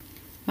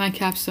My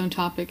capstone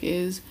topic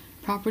is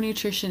proper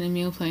nutrition and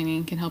meal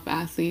planning can help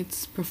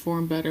athletes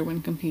perform better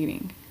when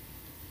competing.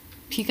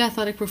 Peak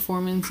athletic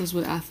performance is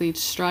what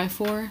athletes strive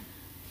for,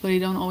 but they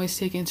don't always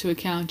take into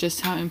account just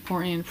how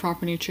important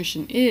proper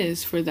nutrition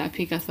is for that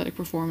peak athletic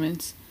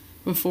performance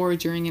before,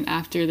 during, and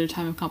after their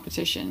time of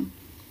competition.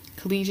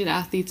 Collegiate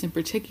athletes in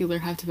particular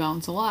have to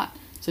balance a lot,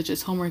 such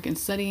as homework and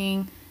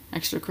studying,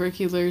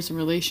 extracurriculars and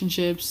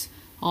relationships,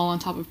 all on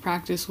top of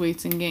practice,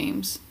 weights, and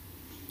games.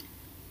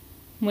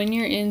 When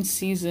you're in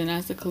season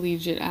as a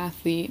collegiate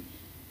athlete,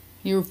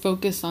 you're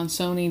focused on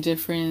so many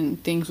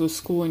different things with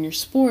school and your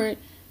sport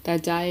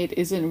that diet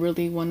isn't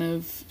really one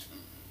of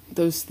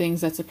those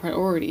things that's a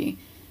priority.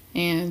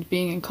 And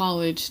being in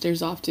college,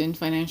 there's often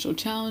financial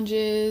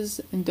challenges,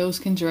 and those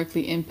can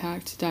directly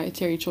impact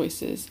dietary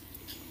choices.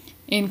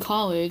 In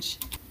college,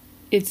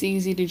 it's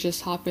easy to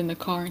just hop in the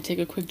car and take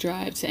a quick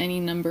drive to any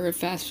number of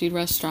fast food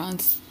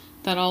restaurants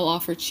that all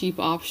offer cheap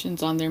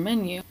options on their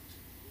menu.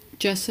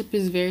 Jessup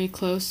is very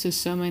close to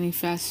so many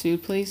fast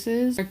food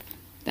places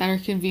that are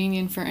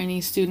convenient for any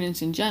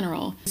students in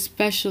general,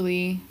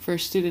 especially for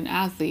student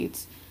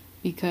athletes,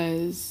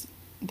 because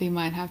they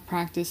might have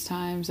practice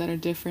times that are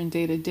different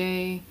day to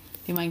day.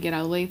 They might get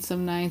out late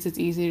some nights. It's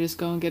easy to just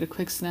go and get a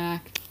quick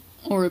snack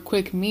or a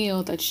quick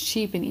meal that's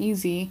cheap and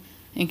easy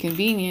and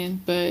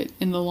convenient, but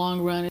in the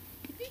long run,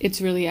 it's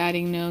really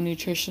adding no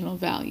nutritional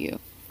value.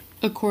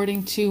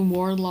 According to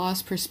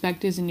Ward-Law's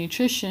Perspectives in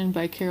Nutrition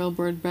by Carol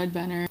Bird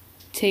Breadbenner,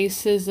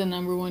 taste is the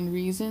number one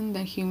reason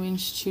that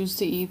humans choose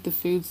to eat the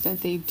foods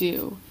that they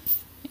do.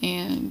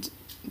 And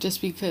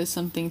just because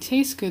something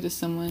tastes good to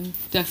someone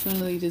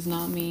definitely does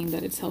not mean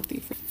that it's healthy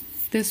for them.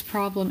 This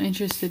problem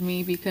interested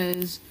me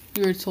because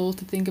we were told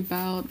to think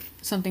about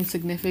something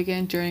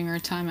significant during our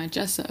time at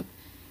Jessup.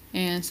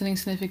 And something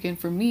significant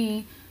for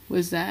me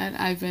was that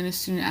I've been a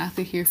student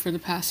athlete here for the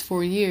past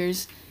 4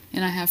 years,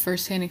 and I have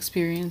firsthand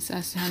experience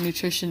as to how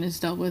nutrition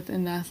is dealt with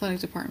in the athletic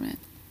department.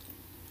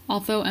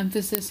 Although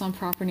emphasis on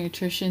proper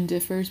nutrition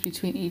differs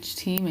between each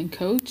team and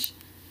coach,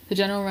 the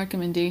general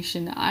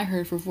recommendation that I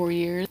heard for 4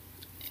 years,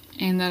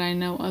 and that I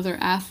know other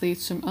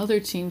athletes from other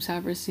teams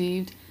have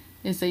received,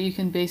 is that you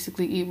can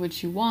basically eat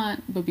what you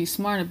want, but be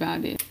smart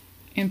about it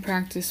and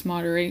practice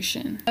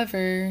moderation.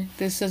 However,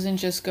 this doesn't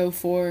just go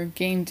for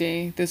game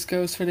day, this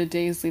goes for the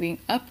days leading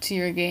up to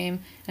your game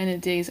and the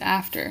days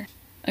after.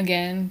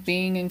 Again,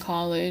 being in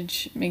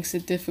college makes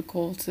it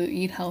difficult to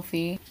eat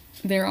healthy.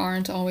 There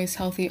aren't always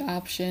healthy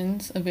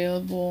options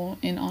available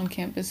in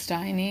on-campus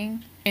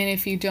dining. And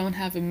if you don't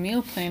have a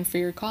meal plan for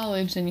your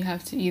college, then you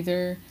have to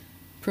either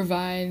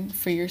provide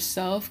for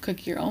yourself,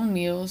 cook your own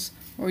meals,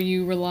 or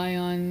you rely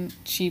on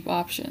cheap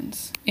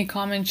options. A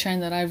common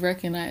trend that I've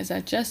recognized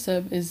at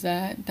Jessup is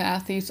that the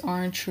athletes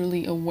aren't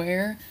truly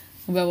aware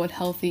about what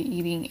healthy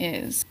eating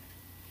is.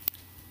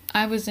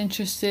 I was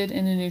interested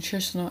in the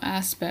nutritional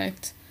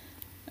aspect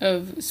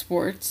of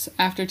sports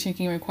after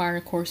taking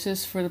required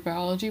courses for the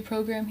biology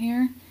program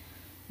here.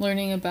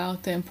 Learning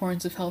about the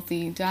importance of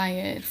healthy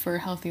diet for a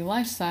healthy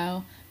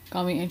lifestyle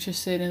got me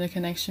interested in the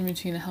connection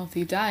between a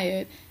healthy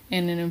diet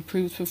and an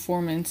improved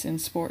performance in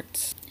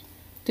sports.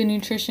 The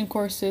nutrition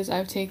courses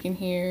I've taken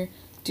here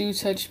do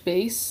touch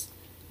base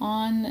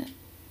on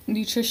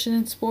nutrition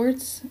in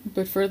sports,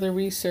 but further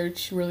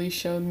research really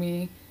showed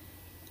me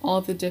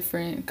all the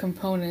different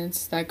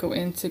components that go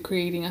into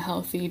creating a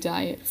healthy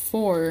diet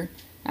for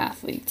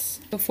athletes.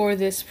 For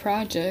this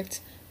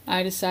project,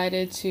 I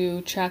decided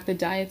to track the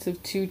diets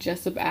of 2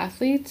 Jessup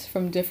athletes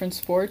from different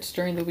sports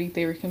during the week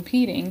they were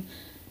competing,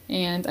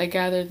 and I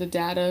gathered the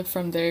data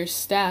from their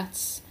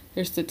stats,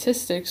 their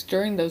statistics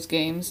during those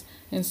games,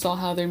 and saw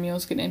how their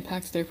meals could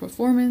impact their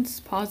performance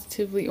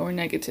positively or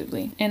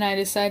negatively. And I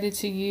decided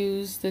to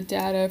use the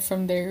data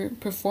from their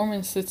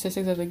performance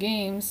statistics of the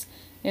games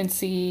and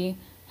see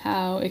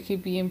how it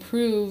could be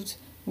improved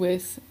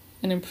with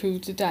an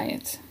improved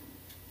diet.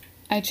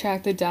 I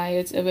tracked the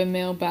diets of a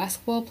male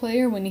basketball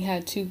player when he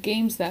had 2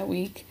 games that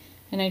week,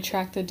 and I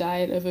tracked the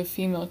diet of a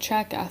female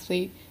track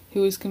athlete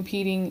who was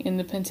competing in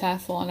the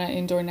pentathlon at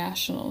indoor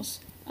nationals.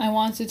 I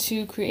wanted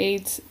to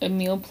create a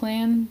meal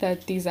plan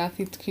that these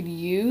athletes could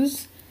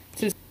use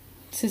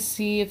to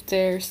see if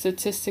their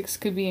statistics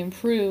could be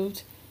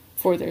improved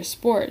for their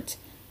sport.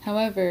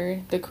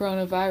 However, the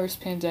coronavirus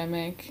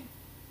pandemic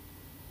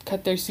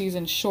cut their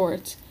season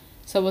short,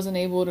 so I wasn't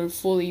able to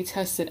fully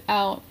test it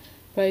out,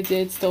 but I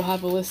did still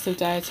have a list of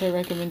dietary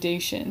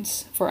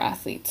recommendations for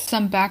athletes.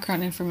 Some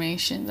background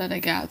information that I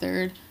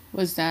gathered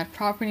was that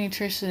proper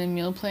nutrition and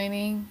meal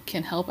planning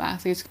can help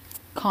athletes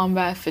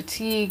combat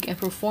fatigue and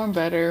perform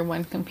better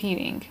when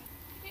competing.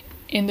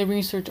 In the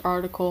research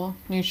article,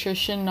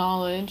 Nutrition,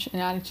 Knowledge,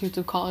 and Attitudes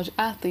of College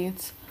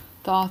Athletes,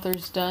 the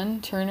authors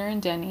Dunn, Turner,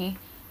 and Denny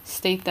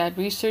state that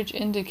research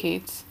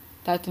indicates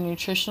that the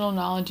nutritional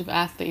knowledge of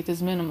athletes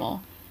is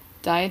minimal.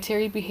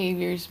 Dietary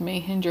behaviors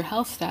may hinder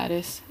health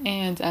status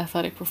and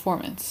athletic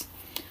performance.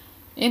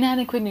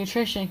 Inadequate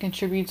nutrition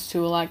contributes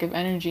to a lack of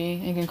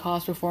energy and can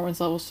cause performance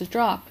levels to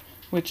drop,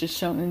 which is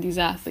shown in these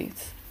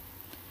athletes.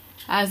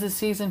 As the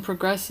season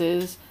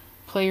progresses,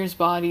 players'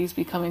 bodies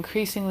become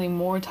increasingly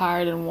more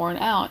tired and worn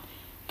out,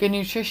 good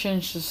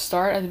nutrition should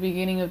start at the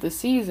beginning of the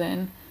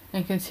season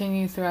and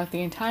continue throughout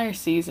the entire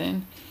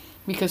season,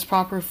 because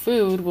proper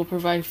food will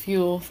provide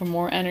fuel for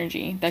more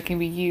energy that can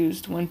be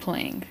used when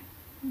playing.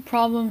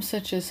 Problems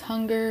such as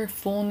hunger,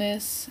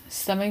 fullness,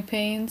 stomach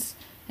pains,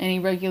 and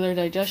irregular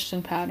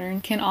digestion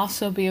pattern can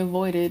also be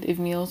avoided if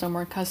meals are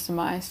more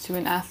customized to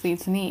an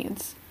athlete's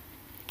needs.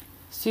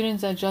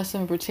 Students at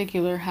JUSM in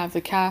particular have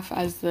the CAF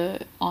as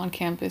the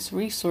on-campus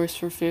resource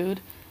for food,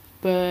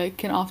 but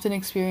can often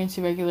experience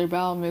irregular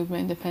bowel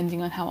movement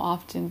depending on how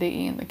often they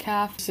eat in the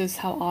CAF versus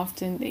how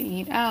often they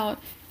eat out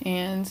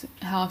and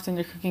how often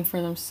they're cooking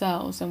for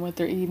themselves and what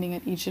they're eating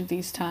at each of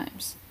these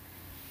times.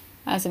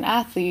 As an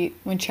athlete,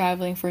 when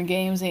traveling for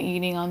games and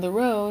eating on the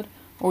road,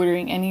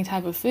 ordering any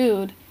type of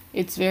food,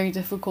 it's very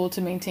difficult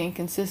to maintain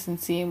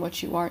consistency in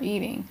what you are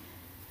eating.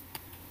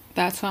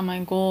 That's why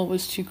my goal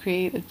was to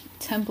create a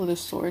template of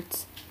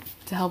sorts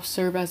to help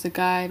serve as a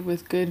guide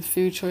with good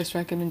food choice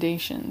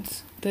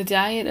recommendations. The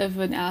diet of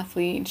an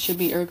athlete should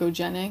be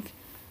ergogenic,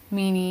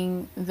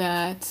 meaning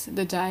that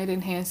the diet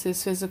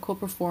enhances physical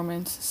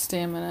performance,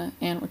 stamina,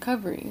 and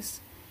recoveries.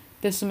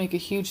 This will make a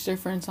huge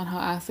difference on how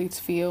athletes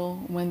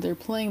feel when they're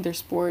playing their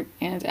sport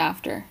and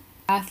after.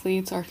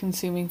 Athletes are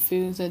consuming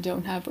foods that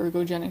don't have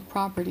ergogenic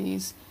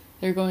properties.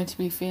 They're going to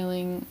be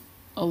feeling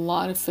a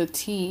lot of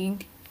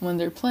fatigue when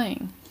they're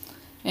playing.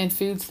 And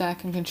foods that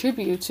can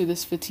contribute to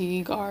this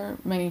fatigue are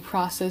many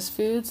processed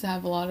foods that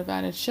have a lot of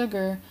added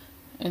sugar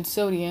and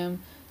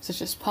sodium,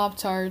 such as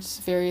Pop-Tarts,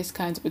 various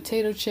kinds of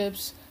potato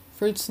chips,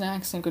 fruit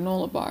snacks, and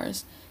granola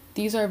bars.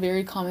 These are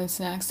very common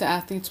snacks that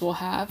athletes will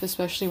have,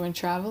 especially when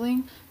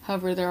traveling.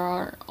 However, there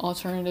are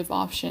alternative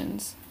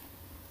options.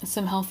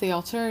 Some healthy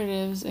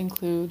alternatives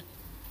include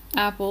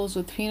apples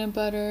with peanut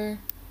butter,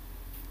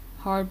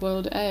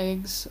 hard-boiled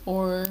eggs,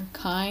 or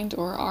Kind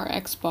or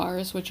RX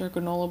bars, which are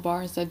granola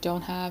bars that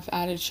don't have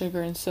added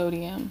sugar and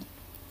sodium.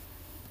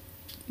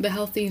 The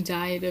healthy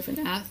diet of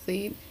an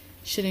athlete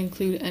should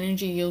include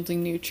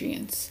energy-yielding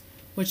nutrients,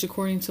 which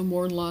according to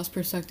Wardlaw's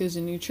Perspectives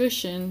in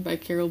Nutrition by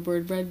Carol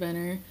Bird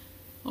Redvenner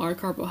are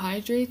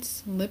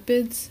carbohydrates,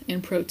 lipids,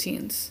 and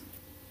proteins.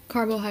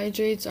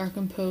 Carbohydrates are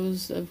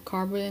composed of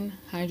carbon,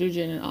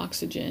 hydrogen, and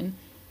oxygen,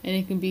 and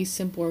it can be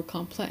simple or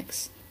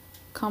complex.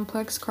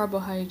 Complex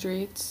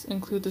carbohydrates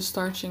include the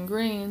starch in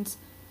grains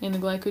and the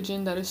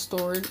glycogen that is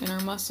stored in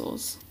our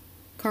muscles.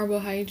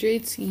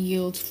 Carbohydrates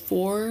yield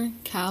 4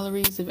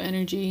 calories of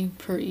energy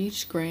per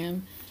each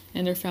gram,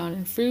 and are found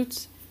in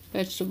fruits,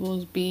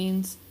 vegetables,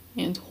 beans,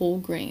 and whole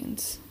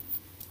grains.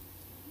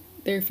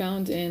 They're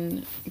found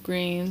in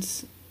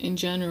grains in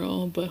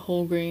general, but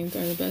whole grains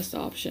are the best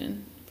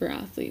option for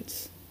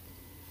athletes.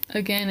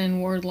 Again,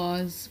 in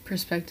Wardlaw's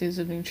Perspectives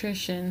of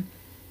Nutrition,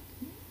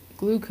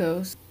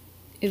 glucose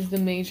is the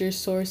major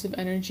source of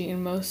energy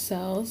in most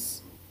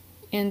cells,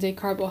 and a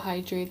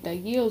carbohydrate that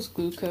yields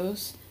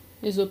glucose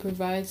is what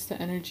provides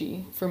the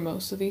energy for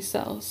most of these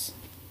cells.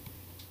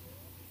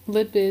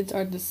 Lipids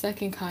are the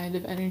second kind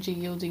of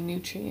energy-yielding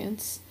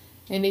nutrients,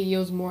 and it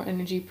yields more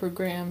energy per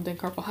gram than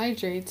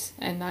carbohydrates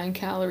at 9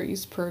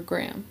 calories per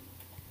gram.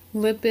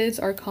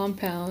 Lipids are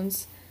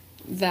compounds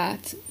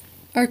that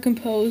are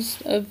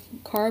composed of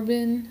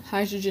carbon,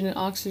 hydrogen, and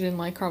oxygen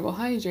like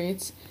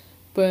carbohydrates,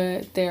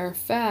 but they are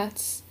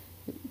fats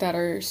that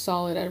are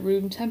solid at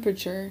room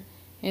temperature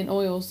and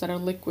oils that are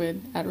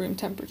liquid at room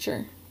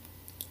temperature.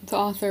 The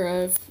author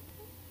of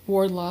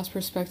Wardlaw's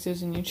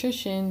Perspectives in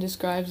Nutrition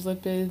describes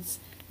lipids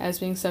as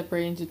being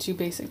separated into 2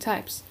 basic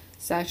types,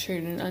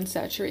 saturated and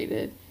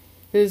unsaturated.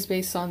 This is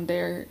based on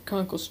their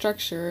chemical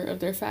structure of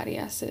their fatty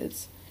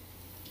acids.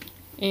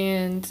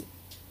 And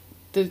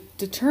the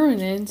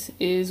determinant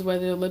is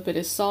whether the lipid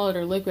is solid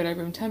or liquid at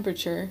room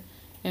temperature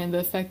and the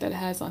effect that it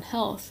has on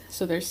health.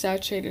 So they're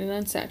saturated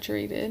and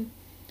unsaturated.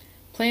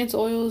 Plant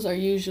oils are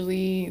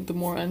usually the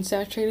more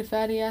unsaturated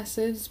fatty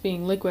acids,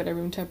 being liquid at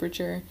room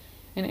temperature,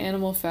 and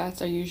animal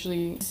fats are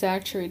usually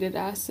saturated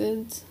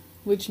acids,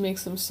 which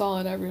makes them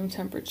solid at room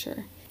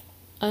temperature.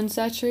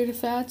 Unsaturated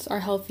fats are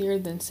healthier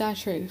than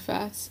saturated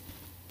fats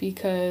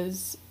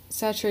because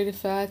saturated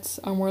fats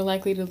are more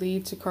likely to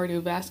lead to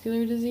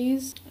cardiovascular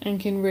disease and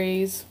can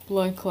raise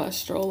blood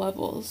cholesterol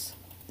levels.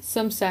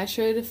 Some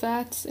saturated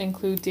fats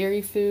include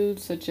dairy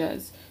foods such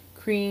as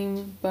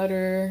cream,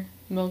 butter,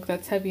 milk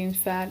that's heavy in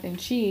fat, and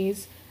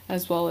cheese,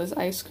 as well as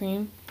ice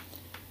cream.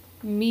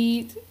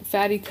 Meat,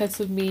 fatty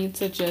cuts of meat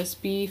such as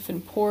beef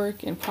and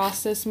pork, and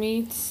processed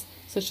meats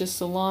such as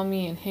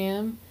salami and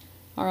ham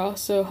are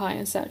also high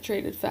in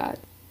saturated fat,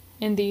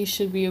 and these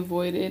should be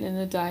avoided in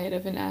the diet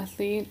of an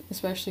athlete,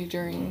 especially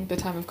during the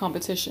time of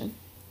competition.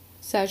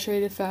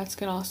 Saturated fats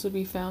can also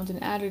be found in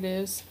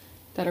additives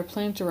that are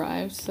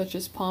plant-derived, such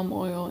as palm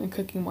oil and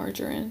cooking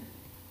margarine.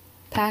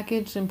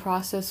 Packaged and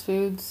processed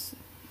foods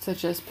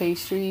such as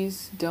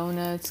pastries,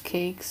 donuts,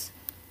 cakes,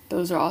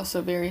 those are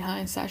also very high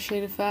in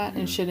saturated fat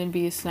and shouldn't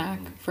be a snack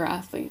for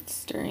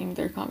athletes during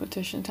their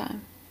competition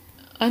time.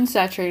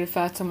 Unsaturated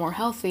fats are more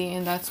healthy,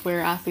 and that's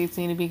where athletes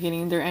need to be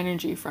getting their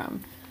energy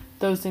from.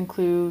 Those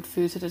include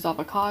foods such as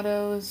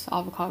avocados,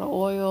 avocado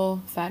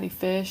oil, fatty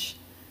fish,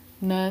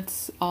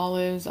 nuts,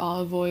 olives,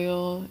 olive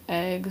oil,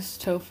 eggs,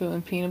 tofu,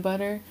 and peanut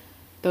butter.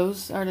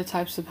 Those are the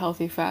types of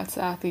healthy fats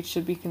athletes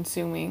should be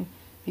consuming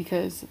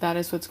because that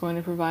is what's going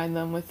to provide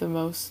them with the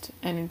most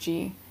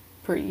energy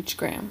per each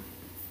gram.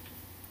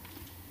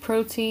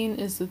 Protein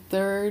is the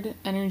third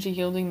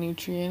energy-yielding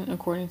nutrient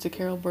according to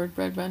Carol Bird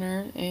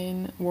Breadbrenner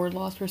in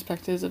Wardlaw's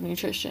Perspectives of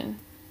Nutrition.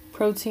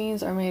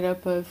 Proteins are made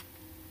up of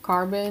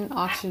carbon,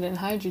 oxygen, and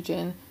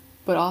hydrogen,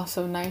 but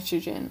also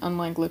nitrogen,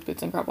 unlike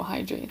lipids and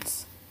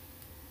carbohydrates.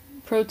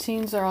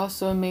 Proteins are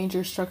also a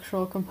major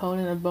structural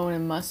component of bone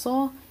and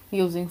muscle,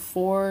 yielding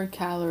 4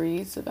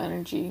 calories of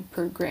energy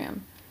per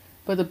gram.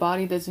 But the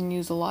body doesn't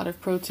use a lot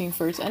of protein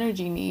for its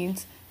energy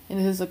needs, and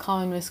this is a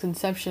common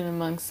misconception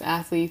amongst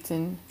athletes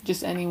and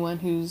just anyone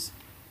who's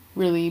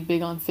really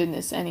big on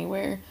fitness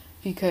anywhere,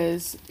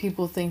 because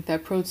people think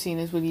that protein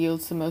is what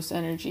yields the most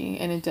energy,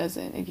 and it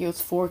doesn't. It yields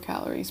 4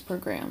 calories per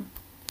gram.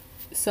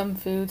 Some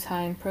foods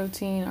high in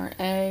protein are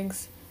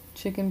eggs,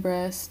 chicken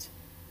breast,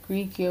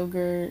 Greek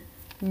yogurt,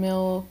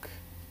 milk,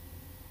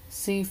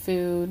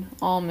 seafood,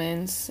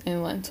 almonds,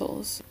 and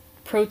lentils.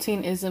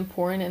 Protein is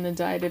important in the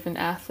diet of an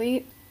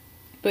athlete,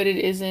 but it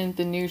isn't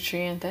the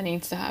nutrient that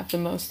needs to have the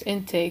most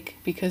intake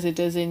because it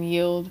doesn't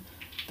yield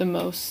the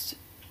most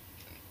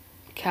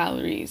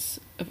calories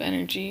of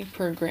energy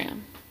per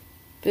gram.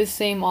 This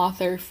same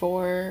author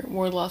for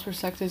Wardlaw's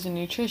Perspectives in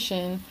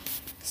Nutrition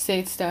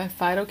states that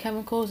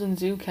phytochemicals and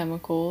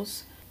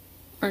zoochemicals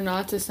are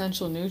not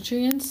essential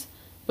nutrients,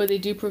 but they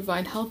do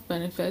provide health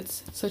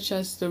benefits, such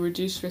as the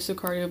reduced risk of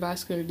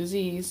cardiovascular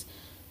disease.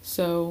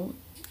 So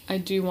I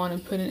do want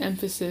to put an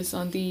emphasis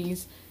on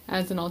these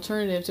as an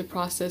alternative to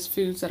processed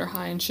foods that are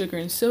high in sugar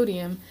and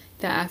sodium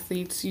that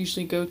athletes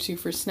usually go to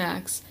for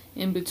snacks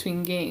in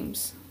between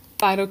games.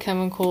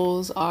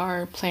 Phytochemicals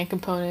are plant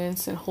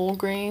components in whole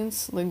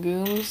grains,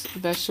 legumes,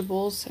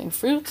 vegetables, and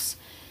fruits,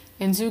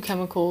 and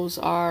zoochemicals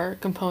are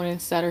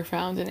components that are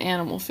found in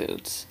animal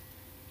foods.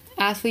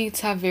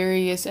 Athletes have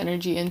various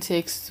energy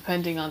intakes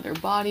depending on their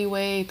body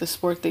weight, the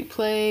sport they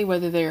play,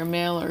 whether they are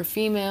male or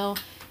female,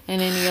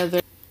 and any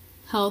other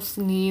health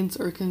needs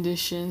or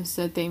conditions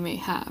that they may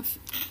have.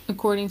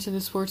 According to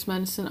the Sports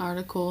Medicine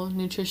article,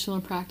 Nutritional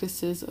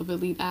Practices of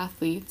Elite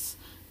Athletes,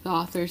 the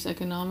authors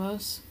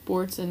Economos,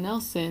 Bortz, and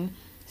Nelson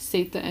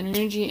state that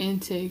energy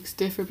intakes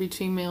differ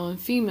between male and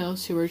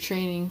females who are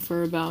training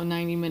for about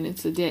 90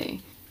 minutes a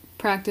day.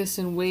 Practice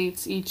and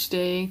weights each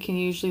day can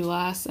usually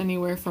last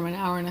anywhere from an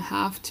hour and a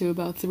half to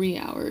about 3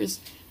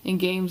 hours, and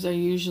games are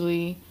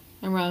usually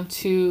around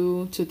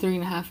 2 to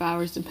 3.5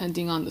 hours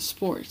depending on the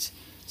sport.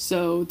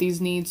 So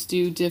these needs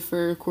do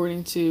differ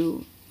according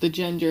to the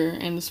gender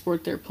and the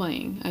sport they're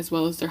playing, as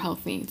well as their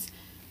health needs.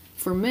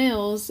 For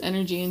males,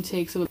 energy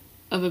intakes of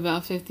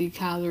about 50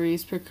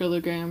 calories per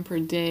kilogram per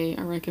day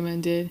are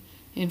recommended,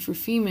 and for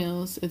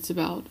females, it's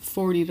about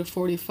 40 to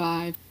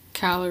 45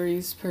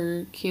 calories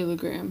per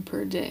kilogram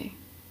per day.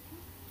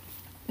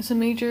 Some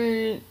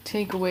major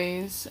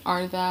takeaways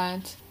are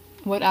that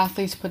what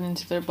athletes put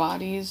into their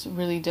bodies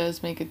really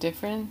does make a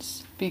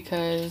difference,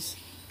 because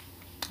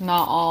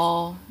not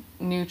all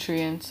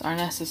nutrients are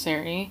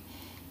necessary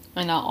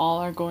and not all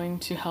are going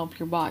to help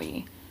your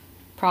body.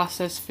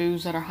 Processed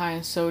foods that are high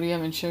in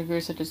sodium and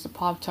sugar, such as the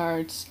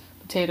Pop-Tarts,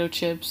 potato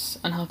chips,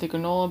 unhealthy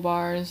granola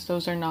bars,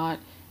 those are not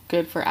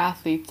good for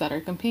athletes that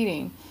are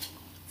competing.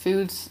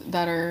 Foods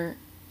that are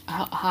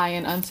high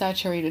in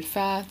unsaturated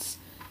fats,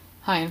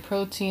 high in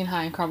protein,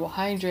 high in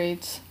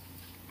carbohydrates,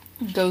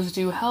 those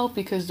do help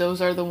because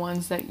those are the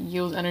ones that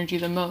yield energy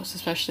the most,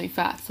 especially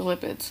fats, the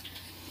lipids.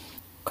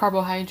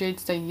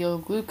 Carbohydrates that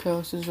yield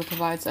glucose is what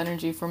provides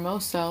energy for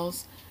most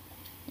cells,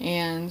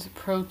 and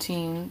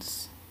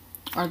proteins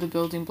are the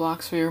building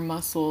blocks for your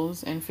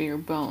muscles and for your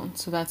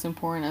bones. So that's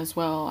important, as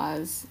well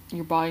as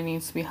your body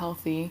needs to be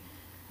healthy.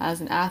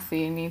 As an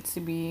athlete, it needs to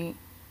be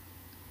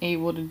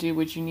able to do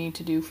what you need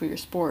to do for your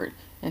sport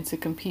and to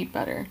compete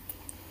better.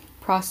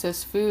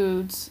 Processed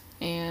foods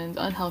and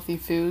unhealthy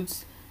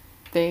foods,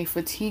 they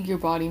fatigue your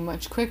body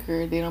much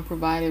quicker. They don't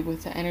provide it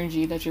with the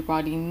energy that your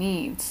body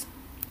needs.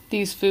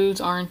 These foods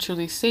aren't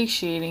truly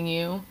satiating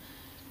you,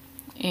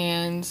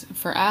 and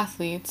for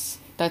athletes,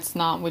 that's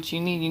not what you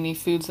need. You need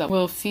foods that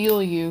will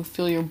fuel you,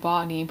 fuel your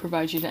body, and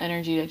provide you the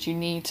energy that you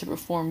need to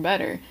perform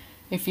better.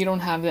 If you don't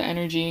have the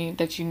energy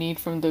that you need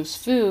from those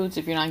foods,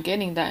 if you're not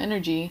getting that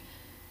energy,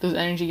 those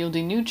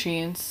energy-yielding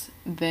nutrients,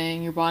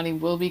 then your body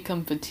will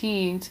become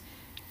fatigued.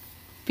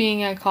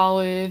 Being at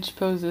college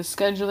poses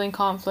scheduling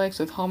conflicts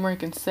with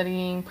homework and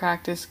studying,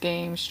 practice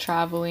games,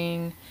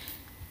 traveling,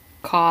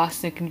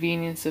 cost and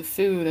convenience of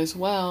food as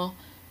well.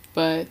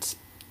 But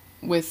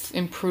with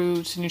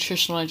improved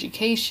nutritional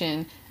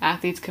education,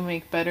 athletes can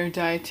make better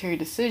dietary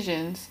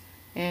decisions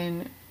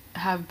and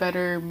have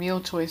better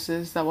meal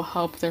choices that will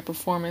help their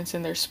performance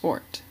in their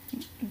sport.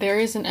 There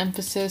is an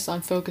emphasis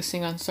on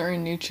focusing on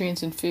certain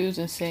nutrients and foods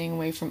and staying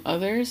away from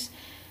others.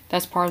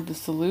 That's part of the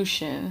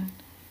solution.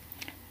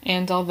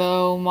 And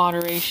although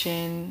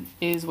moderation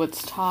is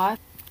what's taught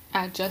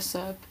at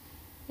Jessup,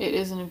 it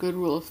isn't a good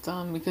rule of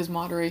thumb because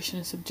moderation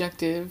is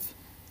subjective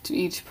to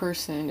each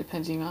person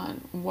depending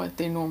on what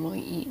they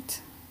normally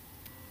eat.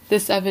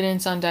 This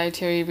evidence on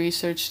dietary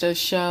research does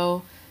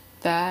show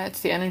that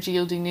the energy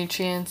yielding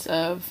nutrients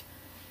of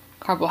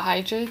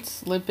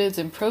carbohydrates, lipids,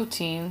 and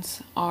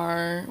proteins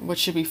are what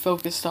should be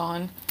focused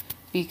on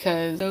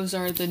because those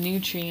are the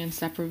nutrients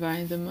that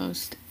provide the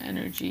most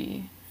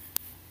energy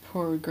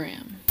per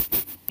gram.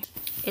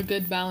 A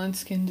good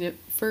balance can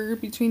differ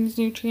between these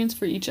nutrients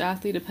for each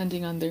athlete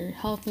depending on their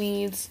health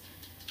needs,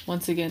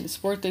 once again, the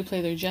sport they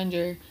play, their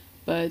gender,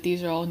 but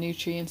these are all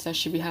nutrients that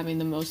should be having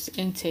the most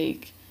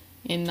intake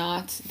and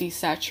not the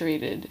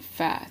saturated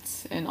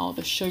fats and all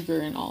the sugar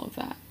and all of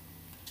that.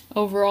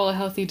 Overall, a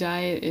healthy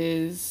diet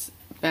is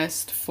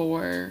best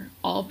for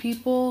all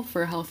people,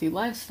 for a healthy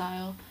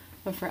lifestyle,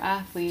 but for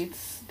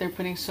athletes, they're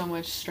putting so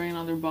much strain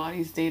on their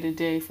bodies day to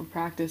day for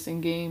practice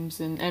and games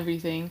and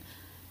everything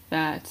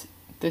that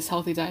this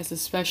healthy diet is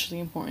especially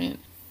important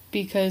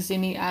because they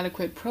need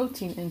adequate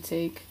protein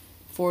intake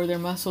for their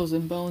muscles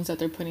and bones that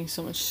they're putting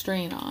so much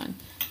strain on.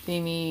 They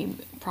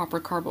need proper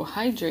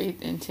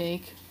carbohydrate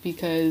intake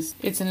because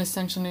it's an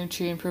essential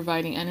nutrient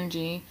providing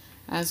energy,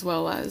 as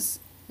well as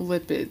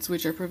lipids,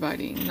 which are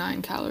providing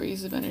 9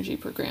 calories of energy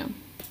per gram.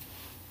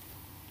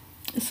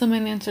 Some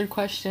unanswered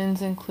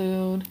questions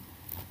include,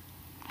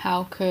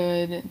 how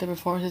could the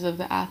performances of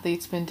the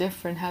athletes been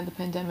different had the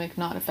pandemic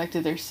not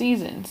affected their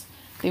seasons?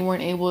 They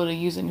weren't able to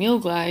use a meal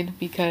guide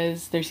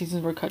because their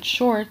seasons were cut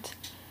short,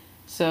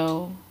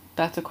 so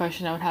that's a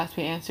question that would have to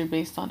be answered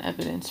based on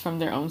evidence from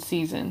their own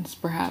seasons,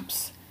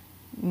 perhaps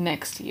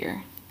next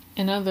year.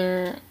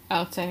 Another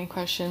outstanding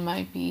question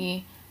might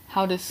be,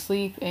 how does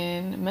sleep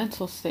and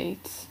mental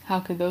states, how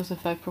could those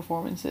affect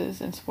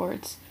performances in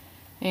sports?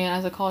 And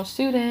as a college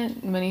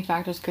student, many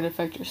factors could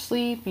affect your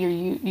sleep.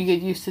 You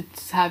get used to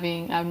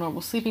having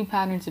abnormal sleeping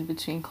patterns in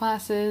between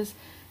classes,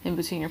 in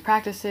between your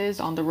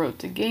practices, on the road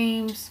to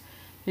games.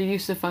 You're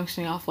used to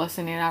functioning off less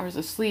than 8 hours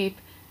of sleep,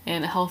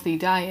 and a healthy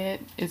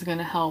diet is going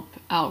to help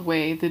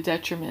outweigh the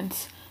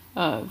detriments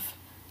of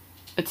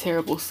a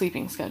terrible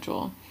sleeping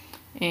schedule.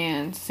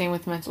 And same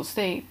with mental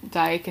state.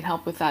 Diet can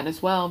help with that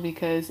as well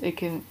because it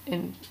can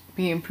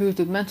be improved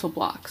with mental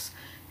blocks.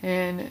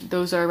 And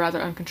those are a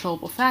rather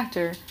uncontrollable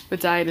factor,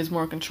 but diet is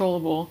more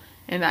controllable,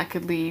 and that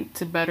could lead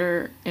to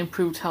better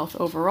improved health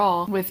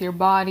overall with your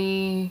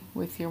body,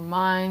 with your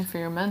mind, for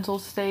your mental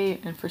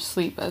state, and for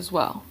sleep as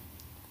well.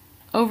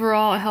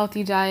 Overall, a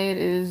healthy diet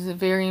is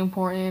very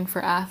important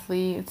for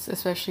athletes,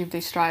 especially if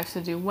they strive to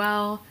do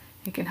well.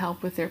 It can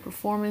help with their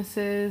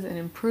performances and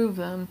improve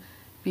them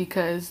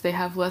because they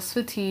have less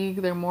fatigue,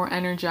 they're more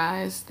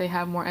energized, they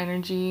have more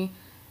energy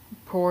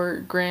per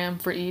gram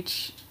for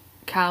each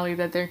calorie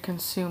that they're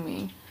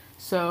consuming.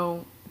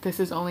 So this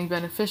is only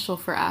beneficial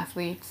for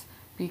athletes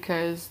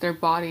because their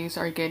bodies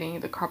are getting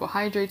the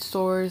carbohydrate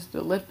stores,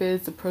 the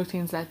lipids, the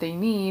proteins that they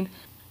need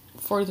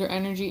for their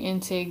energy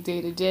intake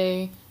day to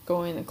day,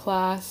 going to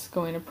class,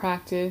 going to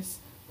practice,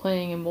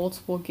 playing in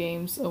multiple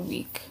games a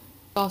week.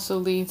 It also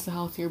leads to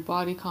healthier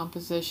body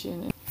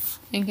composition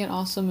and can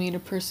also meet a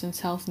person's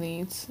health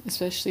needs,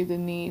 especially the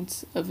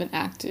needs of an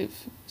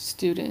active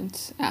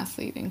student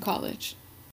athlete in college.